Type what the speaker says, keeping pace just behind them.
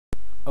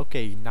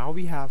Okay, now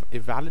we have a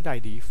valid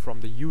ID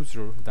from the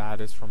user,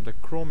 that is from the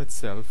Chrome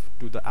itself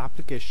to the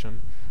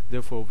application.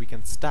 Therefore we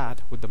can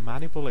start with the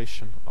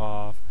manipulation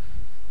of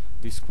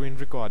the screen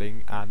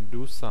recording and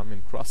do some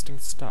interesting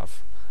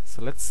stuff.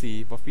 So let's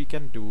see what we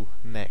can do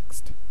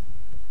next.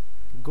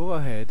 Go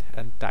ahead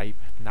and type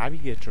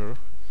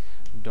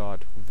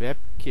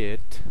navigator.webkit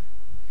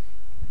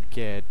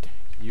get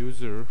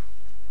user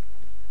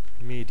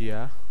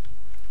media,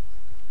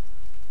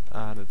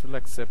 and it will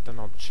accept an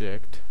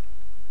object.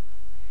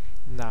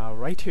 Now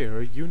right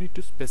here you need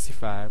to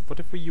specify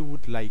whatever you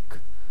would like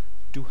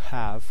to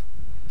have,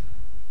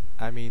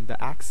 the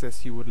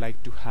access you would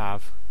like to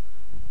have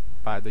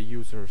by the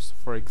users.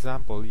 For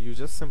example, you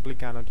just simply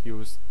cannot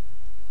use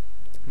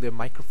their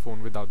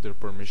microphone without their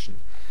permission.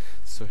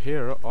 So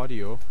here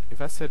audio, if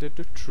I set it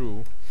to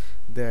true,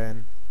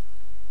 then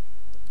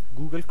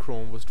Google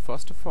Chrome would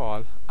first of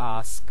all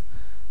ask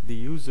the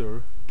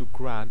user to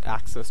grant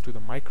access to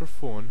the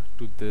microphone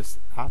to this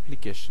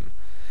application,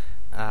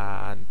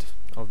 and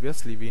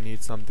obviously we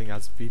need something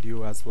as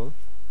video as well.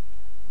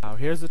 Now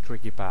here's the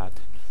tricky part.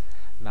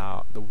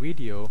 Now the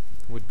video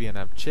would be an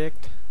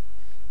object,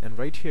 and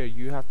right here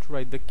you have to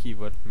write the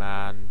keyword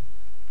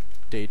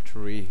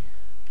mandatory,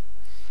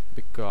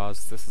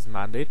 because this is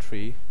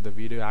mandatory. The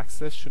video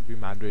access should be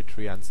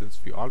mandatory, and since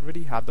we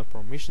already have the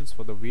permissions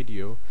for the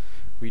video,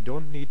 we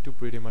don't need to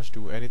pretty much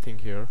do anything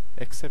here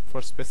except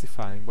for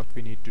specifying what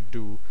we need to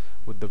do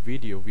with the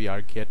video we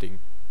are getting.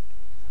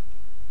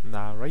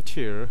 Now right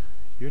here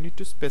you need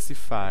to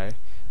specify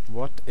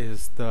what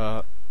is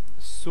the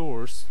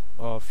source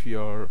of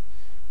your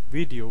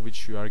video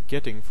which you are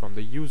getting from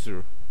the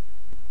user.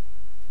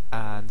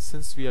 And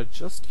since we are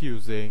just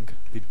using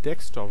the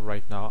desktop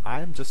right now,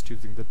 I am just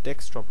using the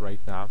desktop right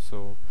now,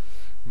 so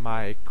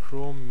my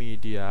Chrome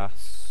media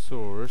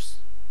source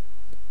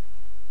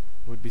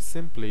would be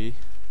simply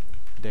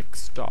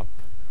desktop,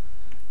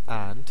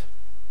 and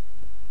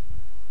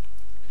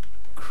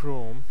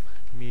Chrome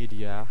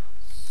media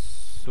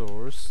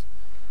source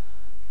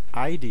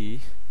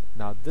ID.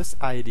 Now this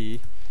ID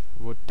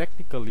would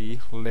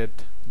technically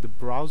let the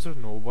browser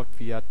know what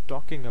we are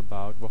talking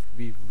about, what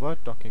we were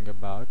talking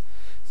about.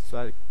 So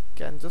I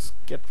can just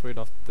get rid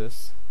of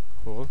this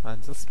whole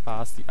and just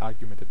pass the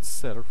argument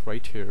itself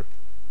right here.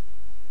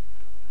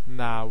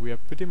 Now we are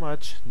pretty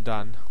much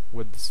done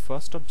with this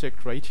first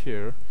object right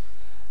here,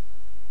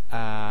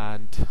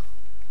 and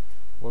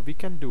what we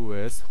can do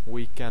is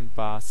we can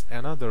pass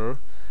another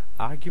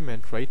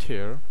argument right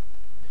here,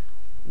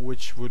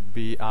 which would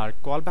be our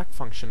callback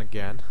function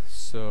again.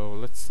 So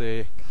let's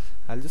say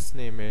I'll just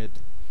name it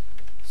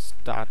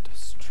start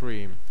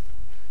stream.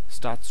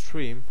 Start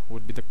stream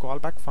would be the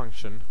callback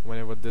function.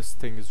 Whenever this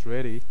thing is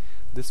ready,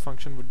 this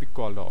function would be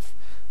called off.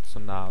 So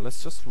now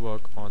let's just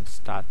work on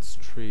start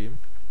stream,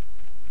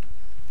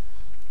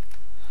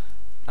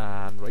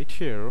 and right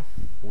here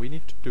we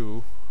need to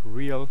do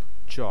real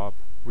job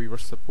we were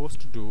supposed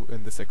to do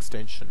in this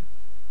extension.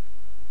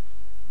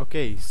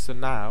 Okay, so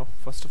now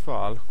first of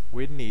all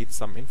we need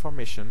some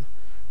information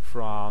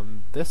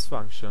from this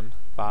function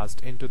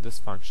passed into this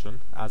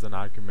function as an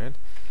argument.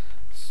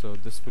 So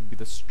this would be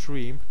the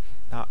stream.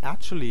 Now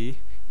actually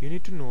you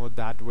need to know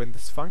that when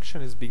this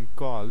function is being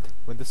called,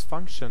 this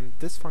function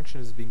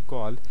is being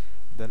called,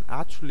 then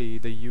actually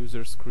the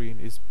user screen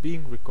is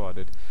being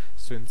recorded.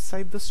 So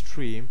inside the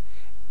stream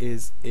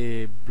is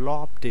a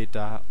blob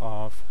data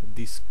of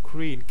the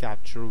screen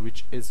capture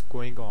which is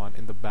going on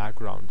in the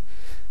background.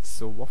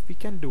 So what we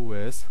can do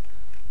is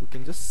we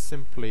can just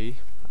simply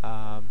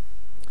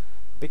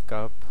pick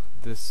up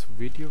this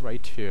video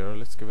right here.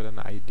 Let's give it an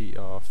ID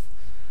of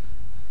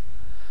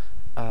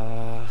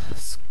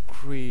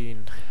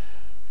screen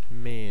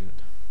main,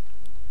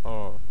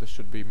 or this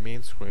should be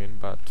main screen,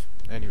 but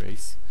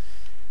anyways,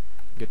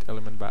 get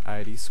element by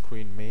ID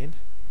screen main,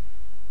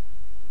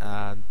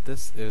 and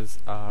this is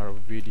our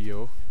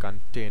video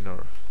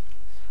container,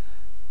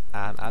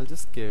 and I'll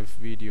just give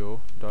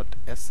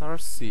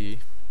video.src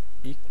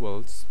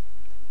equals,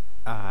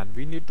 and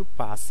we need to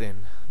pass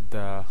in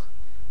the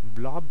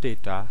blob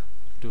data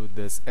to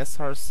this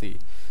src.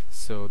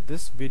 So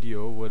this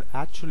video would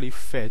actually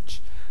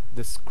fetch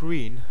the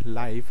screen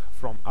live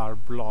from our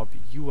blob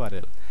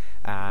URL.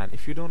 And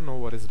if you don't know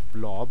what is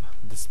blob,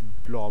 this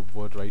blob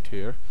word right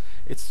here,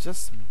 it's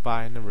just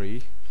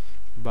binary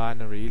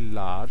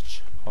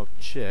large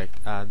object,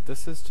 and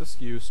this is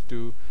just used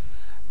to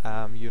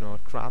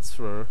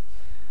transfer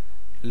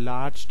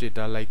large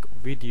data like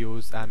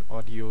videos and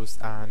audios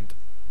and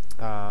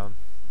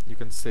you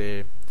can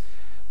say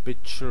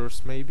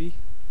pictures maybe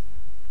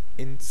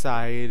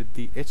inside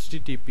the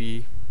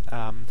HTTP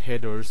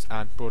headers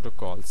and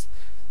protocols.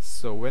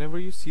 So whenever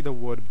you see the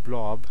word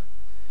blob,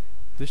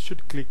 this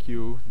should click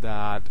you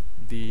that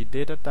the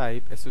data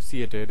type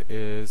associated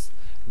is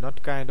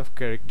not kind of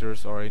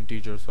characters or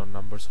integers or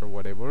numbers or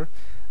whatever.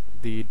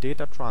 The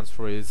data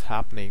transfer is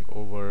happening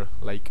over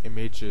like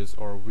images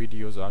or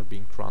videos are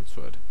being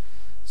transferred.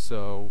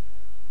 So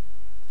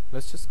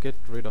let's just get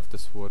rid of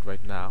this word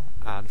right now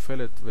and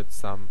fill it with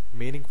some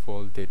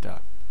meaningful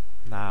data.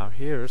 Now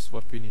here's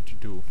what we need to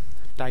do.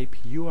 type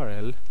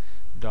URL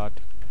dot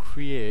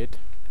create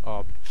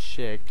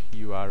object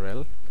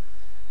URL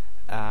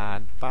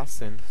and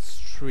pass in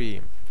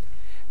stream.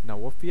 Now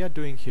what we are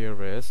doing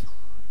here is,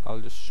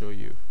 I'll just show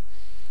you.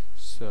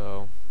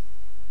 So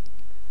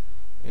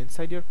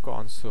inside your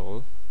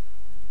console,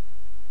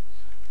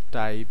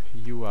 type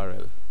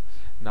URL.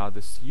 Now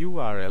this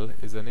URL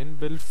is an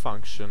inbuilt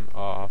function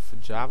of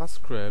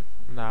JavaScript.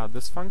 Now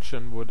this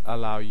function would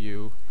allow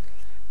you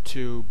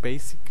to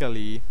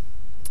basically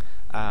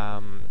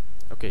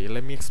okay,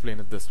 let me explain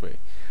it this way.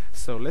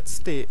 So let's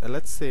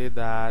say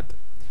that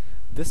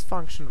this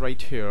function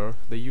right here,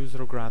 the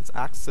user grants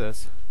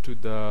access to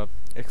the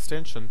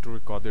extension to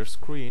record their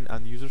screen,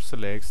 and user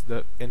selects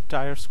the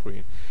entire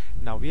screen.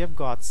 Now we have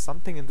got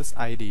something in this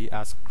ID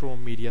as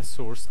Chrome Media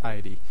Source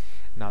ID.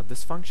 Now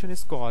this function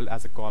is called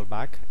as a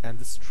callback, and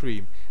the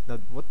stream. Now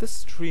what this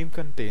stream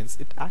contains,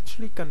 it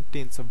actually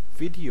contains a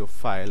video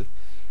file.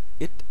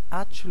 It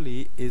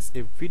actually is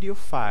a video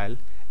file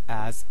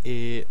as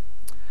a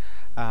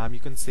you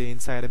can say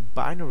inside a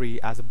binary,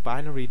 as a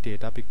binary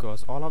data,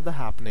 because all of the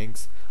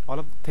happenings, all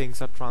of the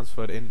things are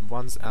transferred in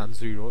ones and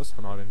zeros,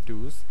 not in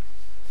twos.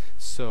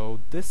 So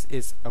this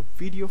is a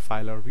video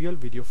file, a real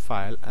video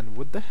file, and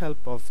with the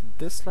help of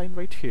this line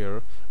right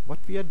here, what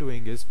we are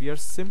doing is we are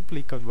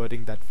simply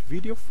converting that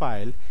video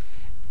file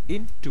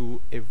into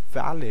a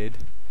valid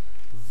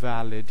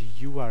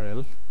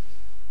URL,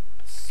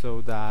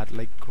 so that,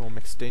 like Chrome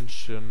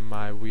extension,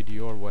 my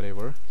video or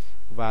whatever,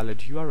 valid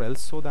URL,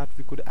 so that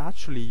we could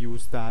actually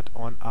use that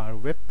on our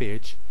web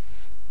page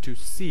to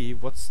see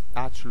what's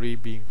actually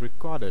being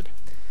recorded.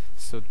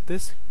 So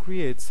this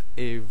creates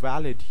a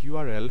valid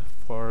URL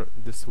for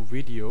this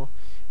video,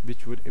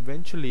 which would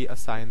eventually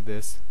assign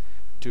this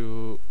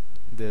to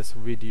this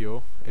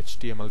video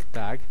HTML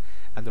tag.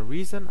 And the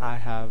reason I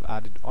have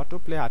added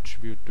autoplay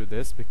attribute to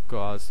this,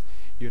 because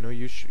you know,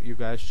 you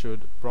guys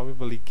should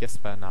probably guess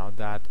by now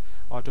that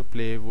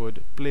autoplay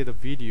would play the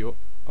video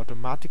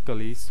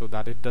automatically so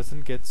that it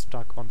doesn't get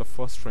stuck on the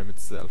first frame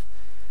itself.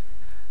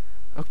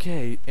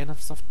 Okay,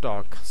 enough of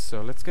talk,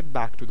 so let's get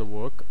back to the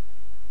work.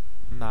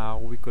 Now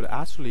we could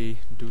actually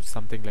do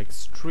something like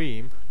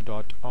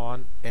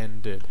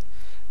stream.onEnded.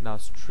 Now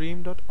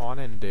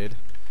stream.onEnded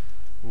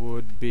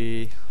would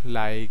be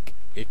like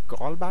a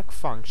callback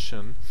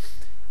function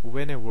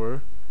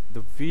whenever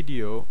the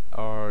video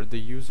or the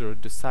user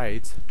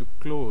decides to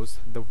close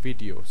the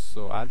video.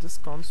 So I'll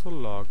just console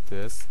log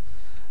this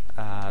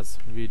as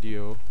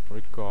video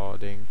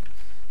recording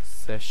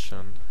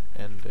session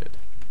ended,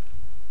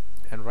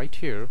 and right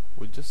here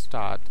we'll just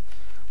start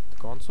the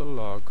console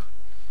log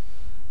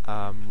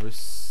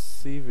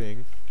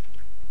receiving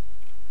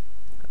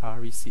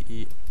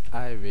RECEIVING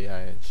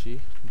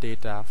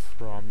data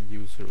from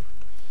user.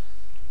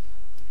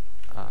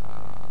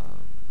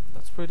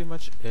 That's pretty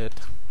much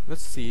it.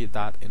 Let's see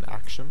that in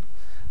action.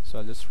 So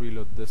I'll just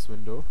reload this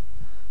window.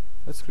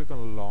 Let's click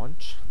on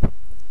launch,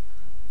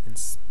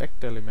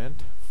 inspect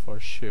element for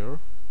share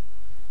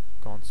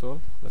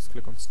console. Let's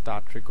click on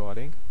start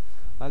recording.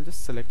 I'll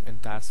just select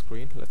entire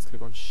screen. Let's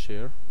click on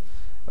share.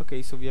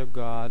 Okay, so we have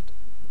got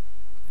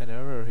an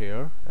error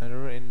here, an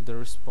error in the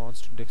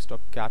response to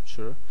desktop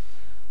capture.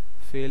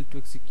 Failed to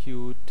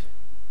execute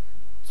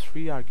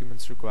 3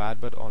 arguments required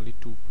but only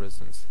 2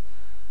 presents.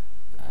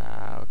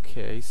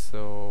 Okay,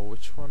 so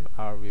which one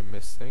are we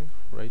missing?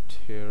 Right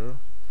here.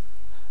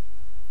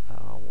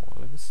 Well,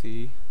 let me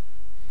see.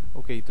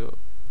 Okay,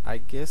 I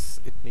guess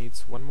it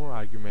needs 1 more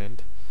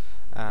argument,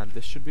 and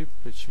this should be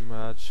pretty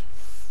much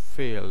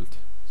failed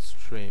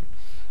stream.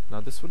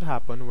 Now this would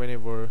happen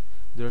whenever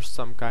there's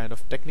some kind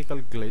of technical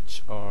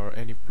glitch or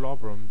any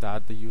problem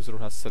that the user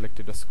has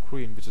selected a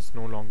screen which is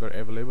no longer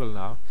available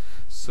now.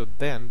 So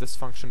then this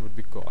function would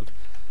be called.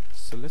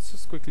 So let's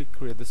just quickly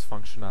create this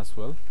function as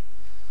well.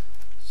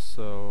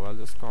 So I'll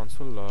just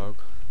console log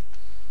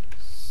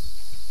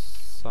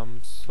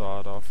some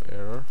sort of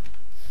error,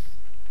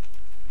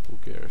 who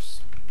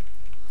cares,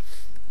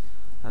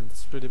 and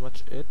that's pretty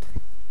much it.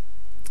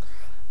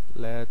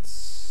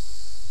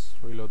 Let's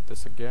reload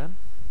this again.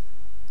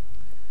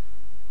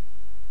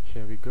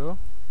 Here we go.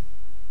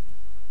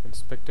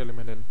 Inspect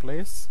element in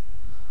place,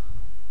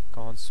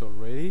 console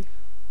ready.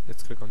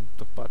 Let's click on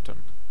the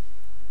button,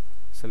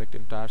 select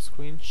entire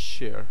screen,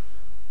 share.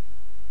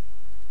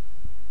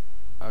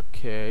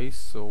 Okay,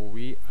 so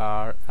we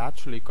are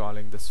actually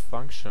calling this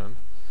function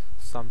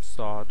some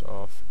sort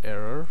of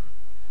error.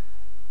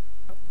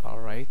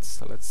 Alright,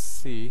 so let's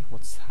see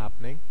what's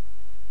happening.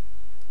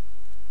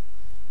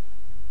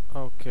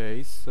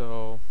 Okay,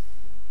 so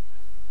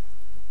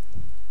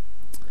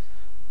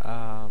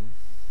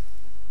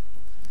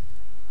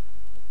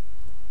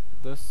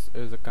this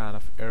is a kind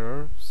of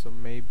error, so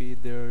maybe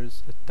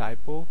there's a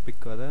typo,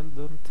 because I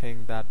don't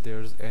think that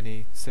there's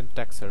any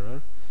syntax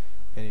error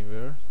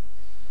anywhere.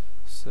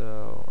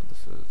 So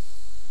this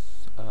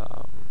is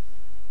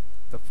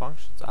the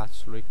function's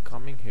actually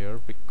coming here,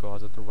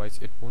 because otherwise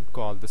it won't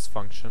call this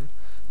function,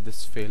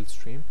 this failed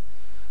stream.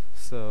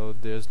 So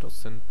there's no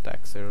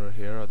syntax error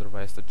here,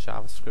 otherwise the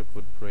JavaScript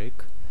would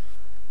break.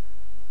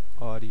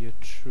 Audio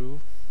true,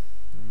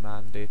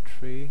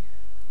 mandatory.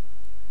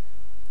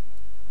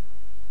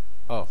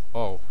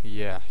 Oh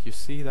yeah, you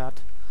see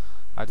that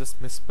I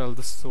just misspelled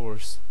the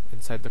source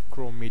inside the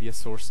Chrome Media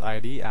Source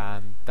ID,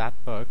 and that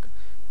bug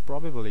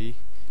probably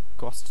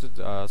costed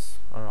us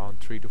around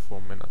 3 to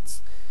 4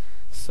 minutes.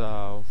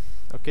 So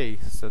okay,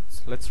 so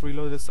let's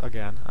reload this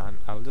again, and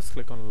I'll just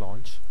click on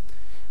launch,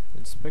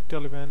 inspect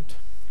element,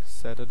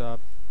 set it up,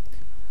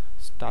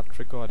 start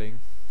recording,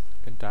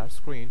 entire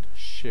screen,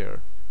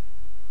 share.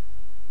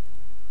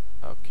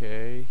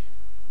 Okay,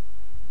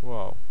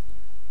 wow,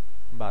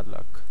 bad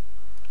luck.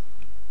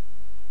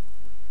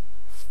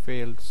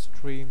 Failed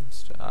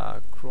streams,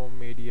 Chrome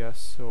Media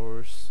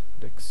Source,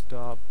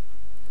 desktop.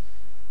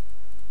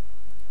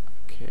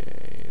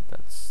 Okay,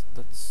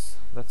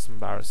 that's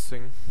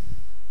embarrassing.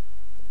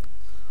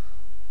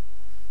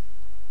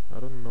 I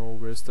don't know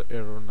where's the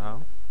error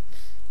now.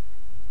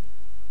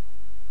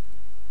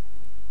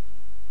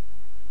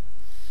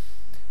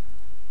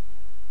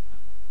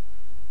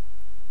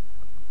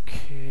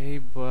 Okay,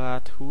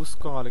 but who's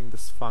calling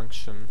this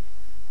function?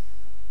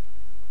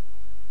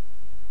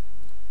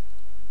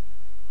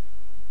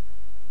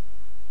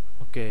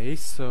 Okay,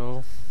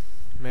 so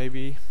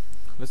maybe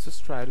let's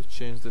just try to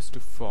change this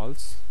to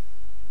false,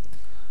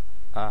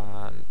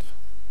 and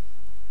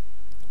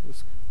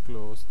just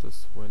close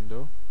this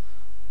window.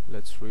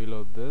 Let's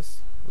reload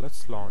this,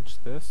 let's launch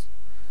this,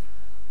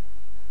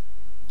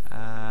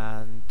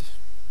 and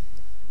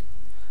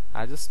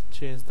I just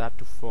changed that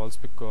to false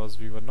because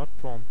we were not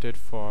prompted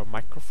for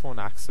microphone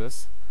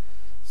access.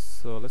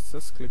 So let's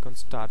just click on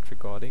start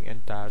recording,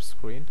 entire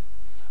screen.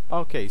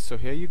 Okay, so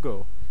here you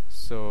go.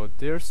 So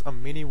there's a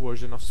mini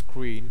version of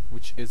screen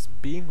which is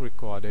being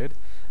recorded,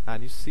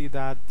 and you see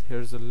that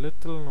here's a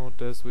little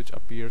notice which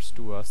appears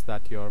to us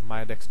that your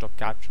My Desktop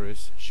Capture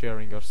is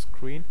sharing your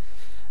screen.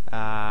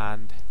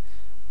 And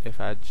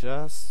if I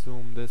just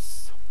zoom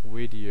this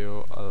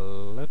video a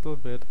little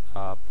bit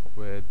up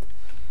with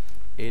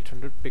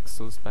 800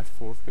 pixels by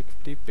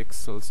 450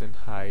 pixels in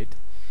height,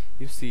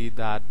 you see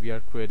that we are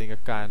creating a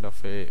kind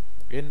of a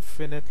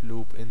infinite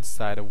loop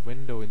inside a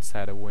window,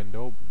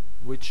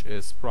 which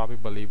is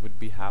probably would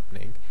be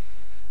happening.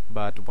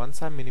 But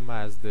once I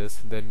minimize this,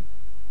 then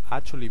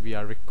actually we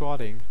are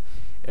recording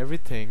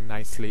everything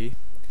nicely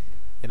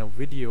in a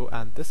video,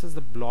 and this is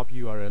the blob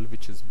URL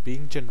which is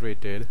being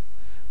generated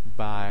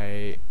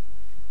by,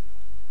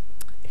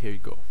 here you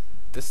go,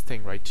 this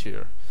thing right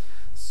here.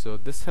 So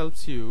this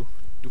helps you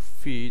to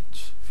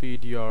fetch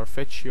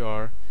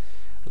your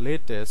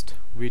latest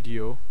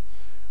video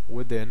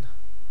within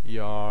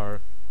your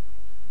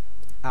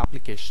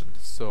application.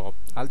 So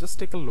I'll just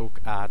take a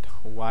look at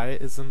why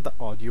isn't the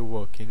audio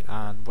working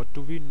and what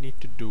do we need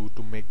to do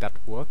to make that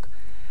work,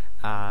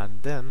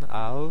 and then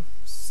I'll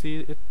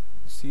see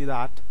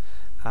that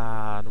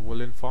and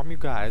will inform you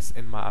guys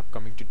in my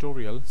upcoming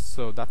tutorial.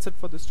 So that's it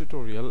for this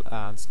tutorial,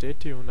 and stay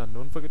tuned and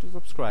don't forget to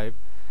subscribe,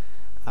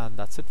 and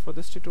that's it for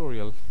this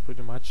tutorial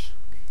pretty much.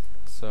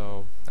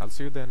 So I'll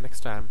see you then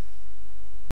next time.